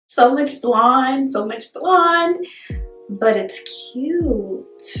So much blonde, but it's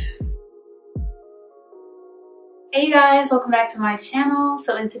cute. Hey you guys, welcome back to my channel.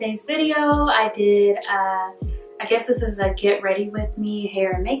 So in today's video, I did, I guess this is a get ready with me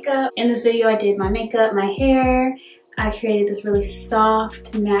hair and makeup. In this video, I did my makeup, my hair. I created this really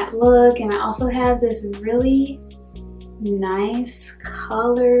soft matte look, and I also have this really nice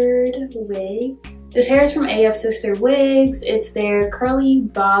colored wig. This hair is from AF Sister Wigs. It's their curly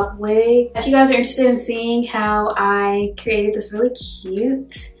bob wig. If you guys are interested in seeing how I created this really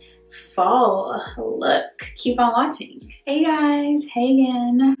cute fall look, keep on watching. Hey guys, hey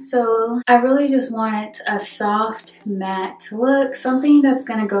again. So I really just want a soft matte look, something that's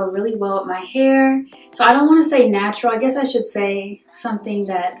gonna go really well with my hair. So I don't want to say natural, I guess I should say something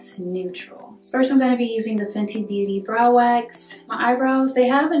that's neutral. First, I'm going to be using the Fenty Beauty brow wax. My eyebrows, they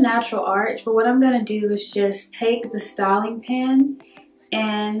have a natural arch, but what I'm going to do is just take the styling pen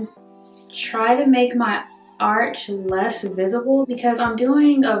and try to make my arch less visible because I'm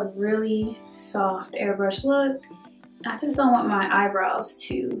doing a really soft airbrush look. I just don't want my eyebrows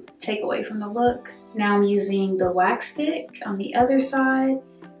to take away from the look. Now I'm using the wax stick on the other side.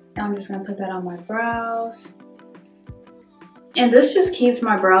 And I'm just going to put that on my brows. And this just keeps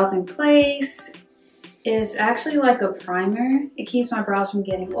my brows in place. It's actually like a primer. It keeps my brows from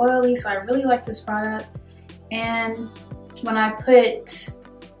getting oily, so I really like this product. And when I put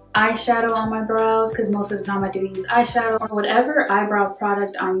eyeshadow on my brows, because most of the time I do use eyeshadow, or whatever eyebrow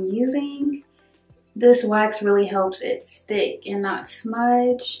product I'm using, this wax really helps it stick and not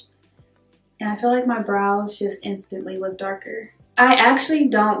smudge. And I feel like my brows just instantly look darker. I actually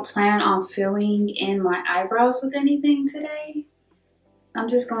don't plan on filling in my eyebrows with anything today. I'm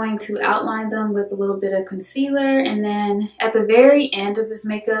just going to outline them with a little bit of concealer, and then at the very end of this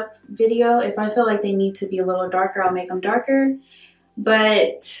makeup video, if I feel like they need to be a little darker, I'll make them darker.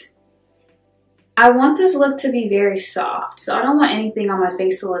 But I want this look to be very soft, so I don't want anything on my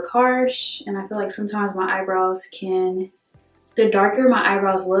face to look harsh, and I feel like sometimes my eyebrows can, the darker my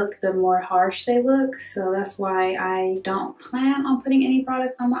eyebrows look, the more harsh they look. So that's why I don't plan on putting any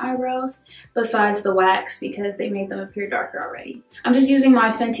product on my eyebrows besides the wax, because they made them appear darker already. I'm just using my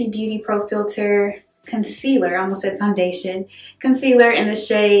Fenty Beauty Pro Filter concealer, I almost said foundation, concealer in the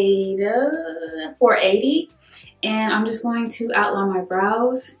shade 480. And I'm just going to outline my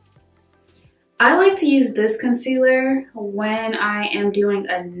brows. I like to use this concealer when I am doing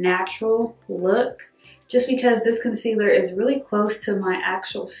a natural look, just because this concealer is really close to my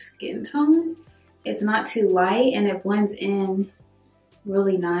actual skin tone. It's not too light and it blends in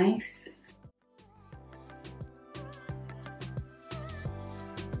really nice.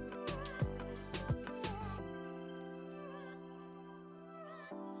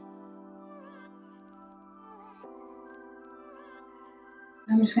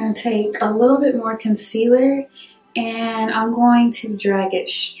 I'm just going to take a little bit more concealer and I'm going to drag it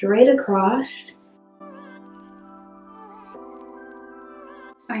straight across.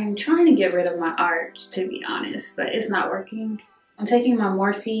 I am trying to get rid of my arch, to be honest, but it's not working. I'm taking my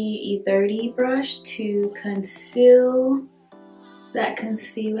Morphe E30 brush to conceal that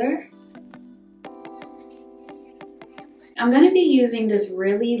concealer. I'm going to be using this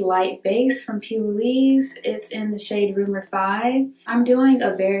really light base from P. Louise. It's in the shade Rumor 5. I'm doing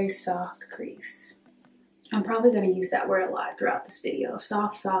a very soft crease. I'm probably going to use that word a lot throughout this video.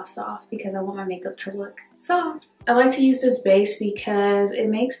 Soft, soft, soft, because I want my makeup to look soft. I like to use this base because it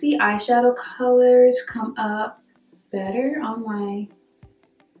makes the eyeshadow colors come up better on my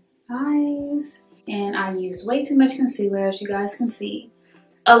eyes. And I use way too much concealer, as you guys can see.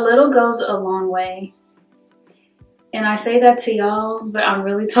 A little goes a long way. And I say that to y'all, but I'm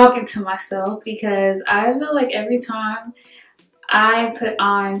really talking to myself because I feel like every time I put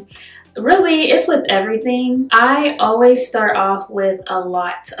on, really, it's with everything. I always start off with a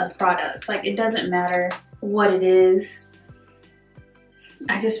lot of products. Like, it doesn't matter what it is.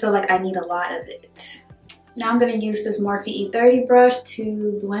 I just feel like I need a lot of it. Now I'm going to use this Morphe E30 brush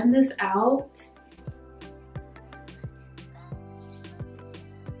to blend this out.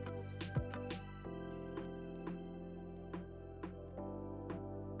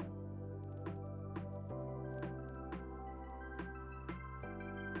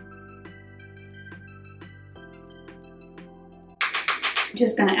 I'm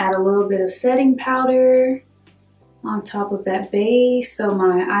just going to add a little bit of setting powder on top of that base so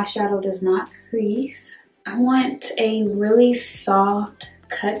my eyeshadow does not crease. I want a really soft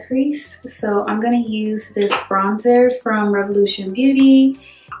cut crease, so I'm going to use this bronzer from Revolution Beauty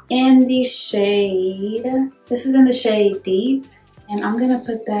in the shade, this is in the shade Deep, and I'm going to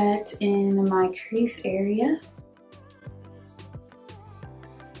put that in my crease area.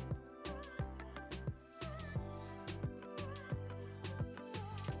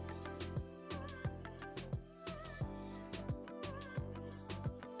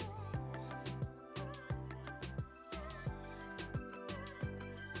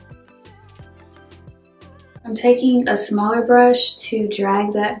 I'm taking a smaller brush to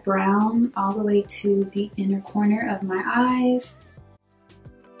drag that brown all the way to the inner corner of my eyes.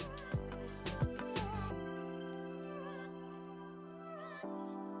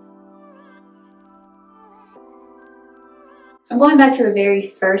 I'm going back to the very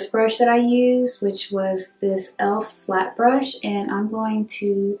first brush that I used, which was this e.l.f. flat brush, and I'm going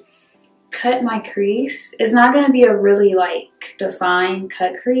to cut my crease. It's not going to be a really like defined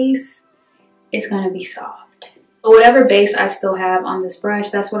cut crease. It's going to be soft. But whatever base I still have on this brush,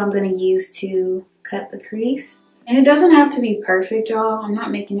 that's what I'm going to use to cut the crease. And it doesn't have to be perfect, y'all. I'm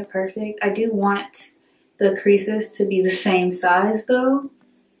not making it perfect. I do want the creases to be the same size though.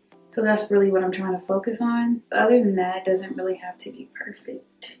 So that's really what I'm trying to focus on. But other than that, it doesn't really have to be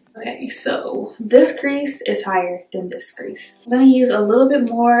perfect. Okay, so this crease is higher than this crease. I'm gonna use a little bit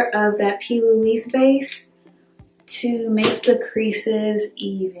more of that P. Louise base to make the creases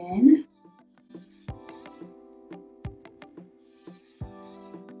even.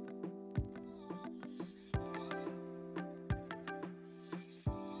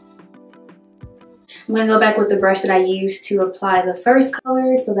 I'm going to go back with the brush that I used to apply the first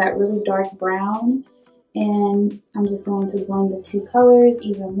color, so that really dark brown. And I'm just going to blend the two colors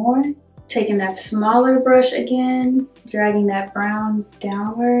even more. Taking that smaller brush again, dragging that brown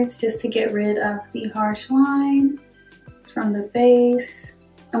downwards just to get rid of the harsh line from the base.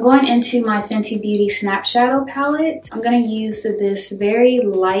 I'm going into my Fenty Beauty Snap Shadow palette. I'm going to use this very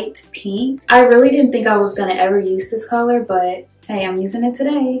light pink. I really didn't think I was going to ever use this color, but hey, I'm using it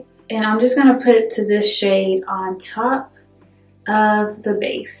today. And I'm just gonna put it to this shade on top of the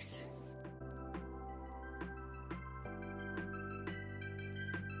base.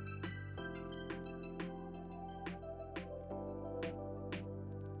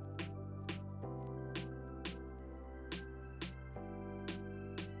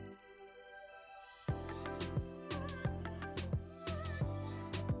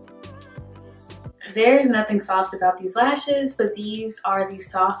 There's nothing soft about these lashes, but these are the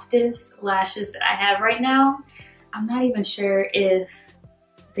softest lashes that I have right now. I'm not even sure if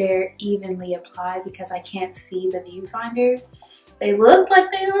they're evenly applied because I can't see the viewfinder. They look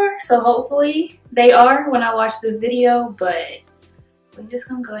like they are, so hopefully they are when I watch this video, but we're just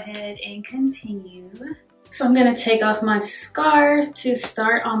gonna go ahead and continue. So I'm gonna take off my scarf to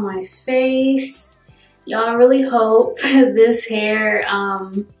start on my face. Y'all, really hope this hair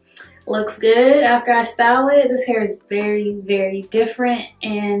looks good after I style it. This hair is very, very different,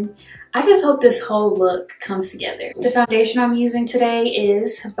 and I just hope this whole look comes together. The foundation I'm using today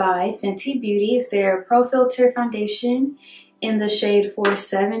is by Fenty Beauty. It's their Pro Filter foundation in the shade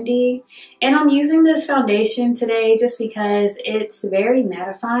 470. And I'm using this foundation today just because it's very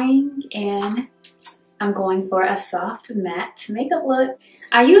mattifying and I'm going for a soft matte makeup look.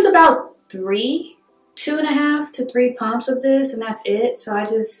 I use about 2.5 to 3 pumps of this, and that's it. So I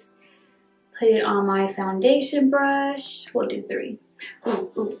just put it on my foundation brush. We'll do 3.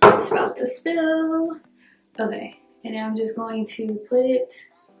 Ooh, it's about to spill. Okay, and now I'm just going to put it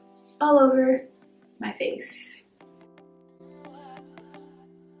all over my face.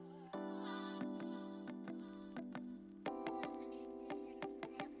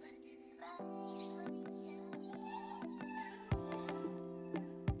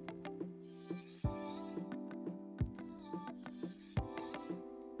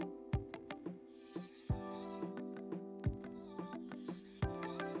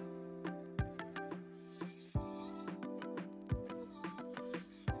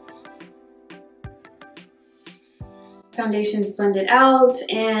 Foundation's blended out,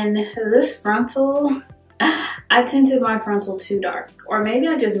 and this frontal, I tinted my frontal too dark, or maybe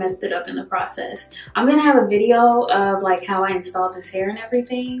I just messed it up in the process. I'm gonna have a video of like how I installed this hair and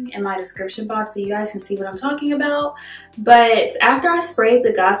everything in my description box so you guys can see what I'm talking about. But after I sprayed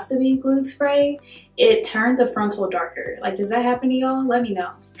the Gots to Be glued spray, it turned the frontal darker. Like, does that happen to y'all? Let me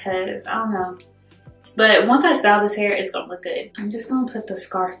know, because I don't know. But once I style this hair, it's gonna look good. I'm just gonna put the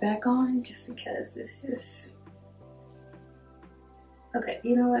scarf back on just because it's just... Okay,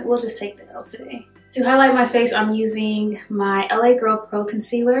 you know what? We'll just take the L today. To highlight my face, I'm using my LA Girl Pro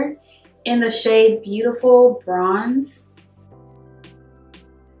Concealer in the shade Beautiful Bronze.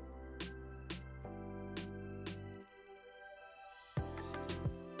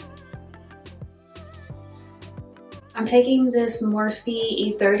 I'm taking this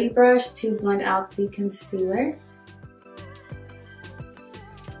Morphe E30 brush to blend out the concealer.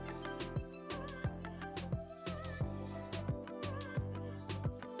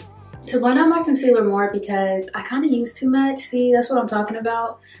 To blend out my concealer more because I kind of use too much. See, that's what I'm talking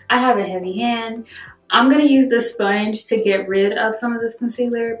about. I have a heavy hand. I'm gonna use this sponge to get rid of some of this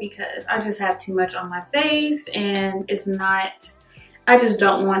concealer because I just have too much on my face and it's not, I just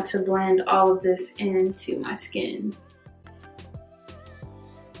don't want to blend all of this into my skin.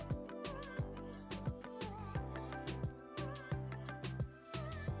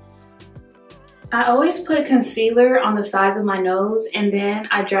 I always put concealer on the sides of my nose and then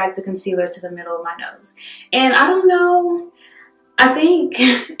I drag the concealer to the middle of my nose. And I don't know, I think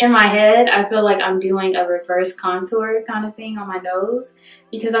in my head, I feel like I'm doing a reverse contour kind of thing on my nose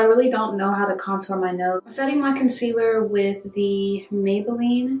because I really don't know how to contour my nose. I'm setting my concealer with the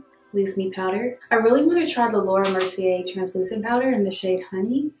Maybelline Loose Me Powder. I really want to try the Laura Mercier translucent powder in the shade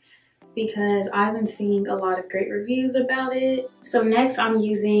Honey, because I've been seeing a lot of great reviews about it. So next I'm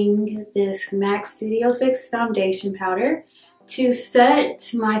using this MAC Studio Fix foundation powder to set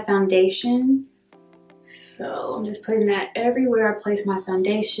my foundation. So I'm just putting that everywhere I place my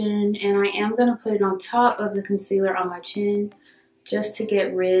foundation, and I am gonna put it on top of the concealer on my chin just to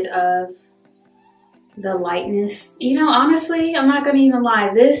get rid of the lightness. You know, honestly, I'm not gonna even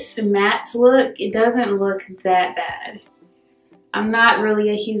lie, this matte look, it doesn't look that bad. I'm not really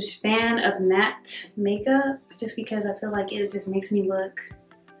a huge fan of matte makeup just because I feel like it just makes me look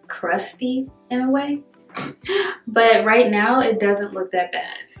crusty in a way. But right now it doesn't look that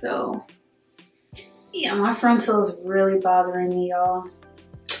bad. So yeah, my frontal is really bothering me, y'all.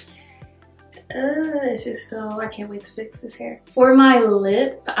 It's just so, I can't wait to fix this hair. For my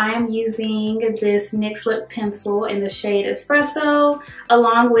lip, I am using this NYX lip pencil in the shade Espresso,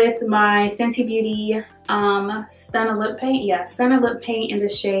 along with my Fenty Beauty Stunna lip paint. Yeah, Stunna lip paint in the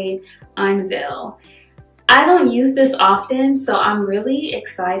shade Unveil. I don't use this often, so I'm really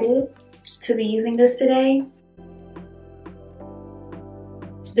excited to be using this today.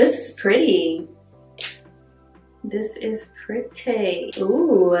 This is pretty. This is pretty.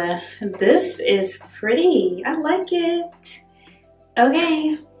 Ooh, this is pretty. I like it.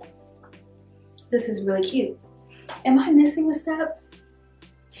 Okay. This is really cute. Am I missing a step?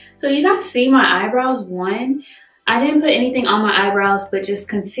 So you guys see my eyebrows? One, I didn't put anything on my eyebrows but just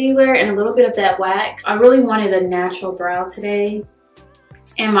concealer and a little bit of that wax. I really wanted a natural brow today.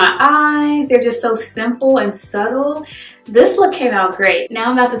 And my eyes, they're just so simple and subtle. This look came out great. Now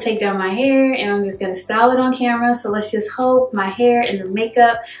I'm about to take down my hair and I'm just gonna style it on camera. So let's just hope my hair and the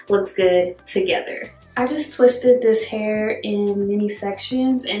makeup looks good together. I just twisted this hair in mini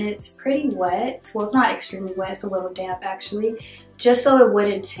sections and it's pretty wet. Well, it's not extremely wet, it's a little damp actually, just so it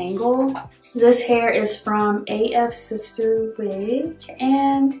wouldn't tangle. This hair is from AF Sister Wig,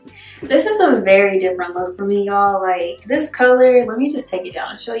 and this is a very different look for me, y'all. Like this color, let me just take it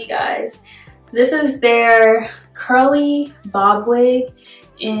down and show you guys. This is their curly bob wig,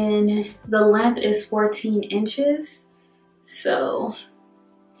 and the length is 14 inches. So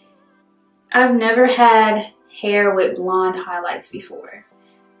I've never had hair with blonde highlights before.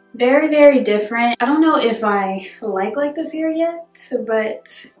 Very, very different. I don't know if I like this hair yet,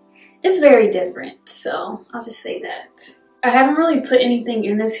 but it's very different, so I'll just say that. I haven't really put anything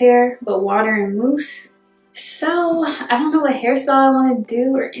in this hair but water and mousse, so I don't know what hairstyle I want to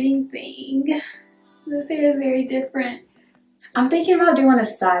do or anything. This hair is very different. I'm thinking about doing a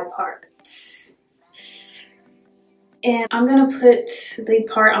side part. And I'm gonna put the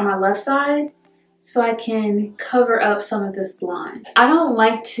part on my left side so I can cover up some of this blonde. I don't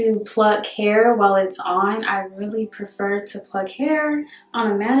like to pluck hair while it's on. I really prefer to pluck hair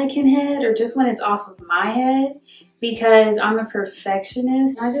on a mannequin head or just when it's off of my head because I'm a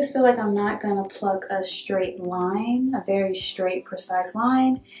perfectionist. I just feel like I'm not gonna pluck a straight line, a very straight, precise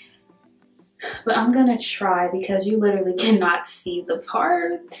line. But I'm gonna try because you literally cannot see the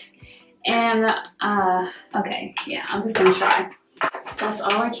part. And okay, yeah, I'm just gonna try. That's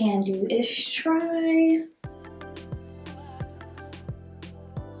all I can do is try.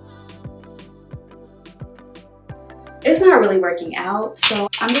 It's not really working out, so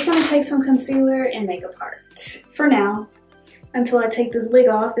I'm just gonna take some concealer and make a part for now. Until I take this wig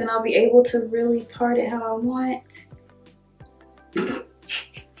off, then I'll be able to really part it how I want.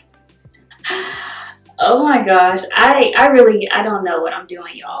 Oh my gosh, I don't know what I'm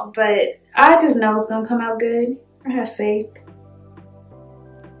doing, y'all, but I just know it's gonna come out good. I have faith.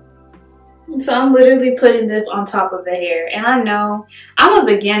 So I'm literally putting this on top of the hair, and I know I'm a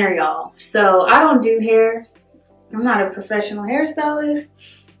beginner, y'all, so I don't do hair. I'm not a professional hairstylist,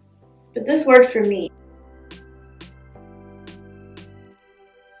 but this works for me.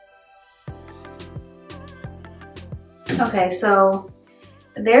 Okay, so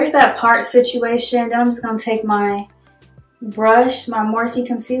there's that part situation. Then I'm just gonna take my brush, my Morphe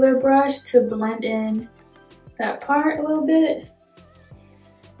concealer brush, to blend in that part a little bit.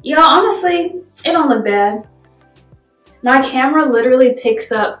 Y'all, honestly, it don't look bad. My camera literally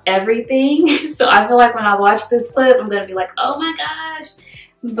picks up everything. So I feel like when I watch this clip, I'm gonna be like, oh my gosh.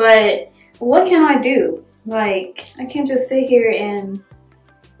 But what can I do? Like, I can't just sit here and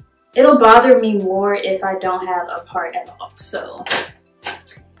it'll bother me more if I don't have a part at all. So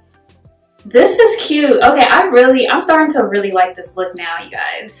this is cute. Okay, I'm starting to really like this look now, you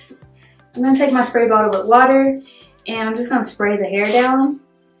guys. I'm gonna take my spray bottle with water and I'm just gonna spray the hair down.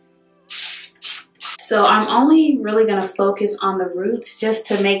 So I'm only really gonna focus on the roots just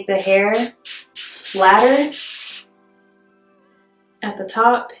to make the hair flatter at the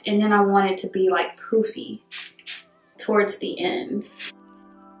top, and then I want it to be like poofy towards the ends.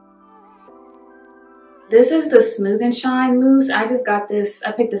 This is the Smooth and Shine mousse. I just got this,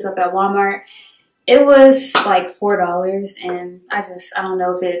 I picked this up at Walmart. It was like $4 and I don't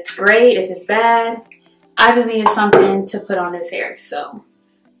know if it's great, if it's bad. I just needed something to put on this hair, so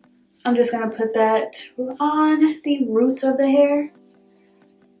I'm just gonna put that on the roots of the hair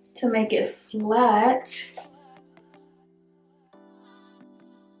to make it flat.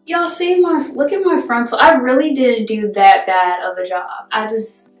 Y'all see look at my frontal. I really didn't do that bad of a job.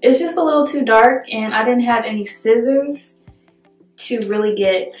 It's just a little too dark and I didn't have any scissors to really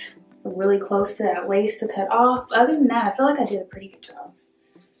get really close to that waist to cut off. Other than that, I feel like I did a pretty good job.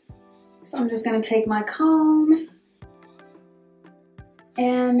 So I'm just gonna take my comb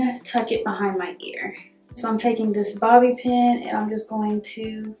and tuck it behind my ear. So I'm taking this bobby pin and I'm just going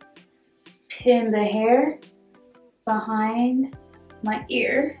to pin the hair behind my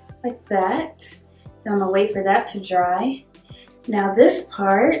ear like that. Then I'm gonna wait for that to dry. Now this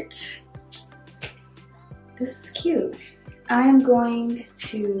part, this is cute. I am going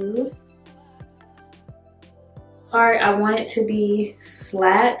to, I want it to be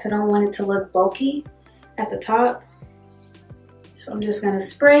flat. I don't want it to look bulky at the top. So I'm just gonna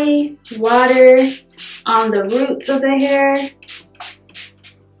spray water on the roots of the hair.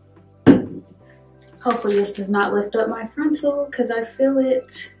 Hopefully this does not lift up my frontal because I feel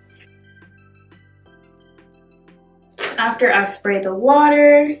it. After I spray the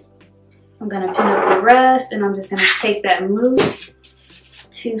water, I'm gonna pin up the rest and I'm just gonna take that mousse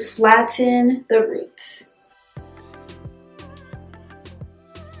to flatten the roots.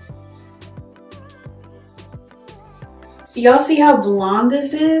 Y'all see how blonde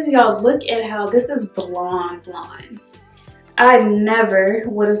this is? Y'all look at how this is blonde. I never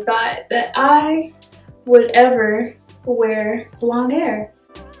would have thought that I would ever wear blonde hair.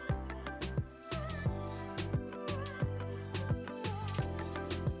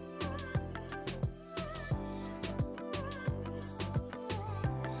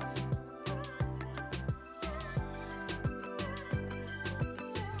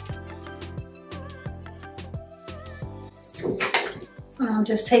 So I'm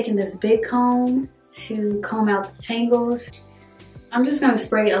just taking this big comb to comb out the tangles. I'm just gonna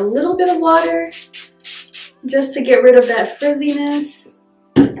spray a little bit of water just to get rid of that frizziness.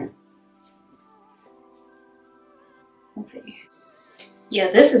 Okay. Yeah,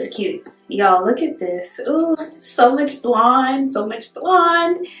 this is cute. Y'all, look at this. Ooh, so much blonde,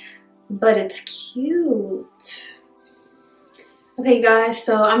 but it's cute. Okay, you guys,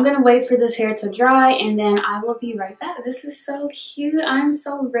 so I'm gonna wait for this hair to dry and then I will be right back. This is so cute. I'm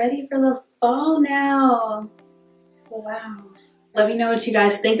so ready for the fall now. Wow. Let me know what you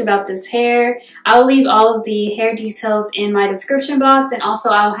guys think about this hair. I'll leave all of the hair details in my description box, and also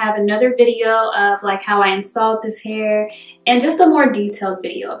I'll have another video of like how I installed this hair and just a more detailed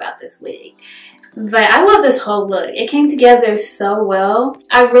video about this wig. But I love this whole look. It came together so well.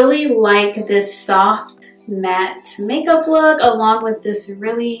 I really like this soft matte makeup look along with this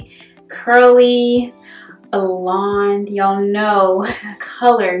really curly blonde. Y'all know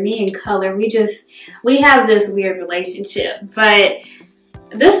color, me and color, we have this weird relationship, but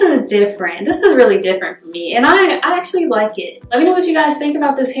this is different. This is really different for me and I actually like it. Let me know what you guys think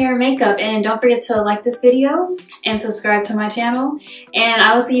about this hair and makeup, and don't forget to like this video and subscribe to my channel, and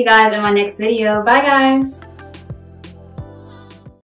I will see you guys in my next video. Bye guys.